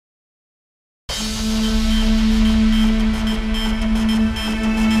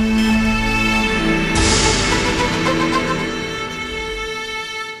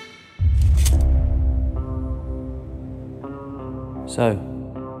So,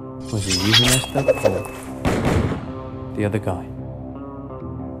 was he using us stuff or the other guy?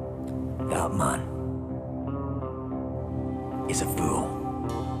 That man is a fool.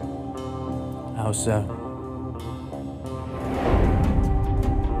 How so?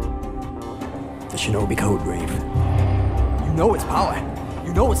 The Shinobi code, Rave. You know its power.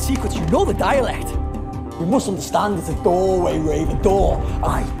 You know its secrets. You know the dialect. You must understand it's a doorway, Rave. A door.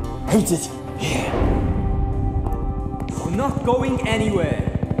 I hate it here. We're not going anywhere.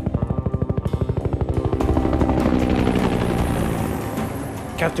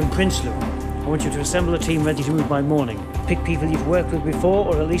 Captain Prinsloo, I want you to assemble a team ready to move by morning. Pick people you've worked with before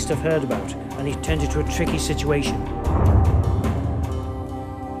or at least have heard about, and he's tended to a tricky situation.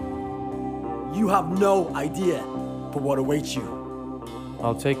 You have no idea for what awaits you.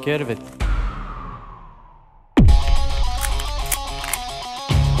 I'll take care of it.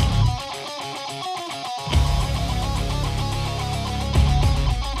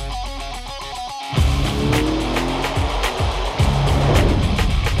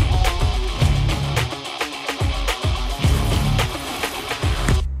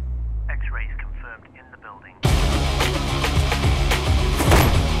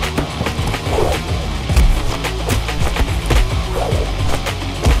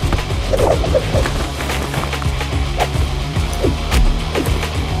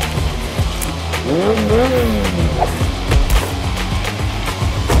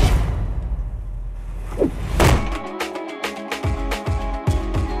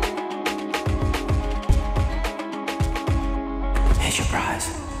 Here's your prize.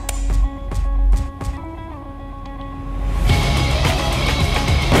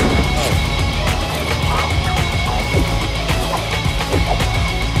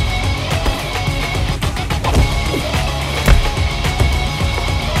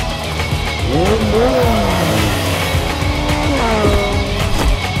 Yeah.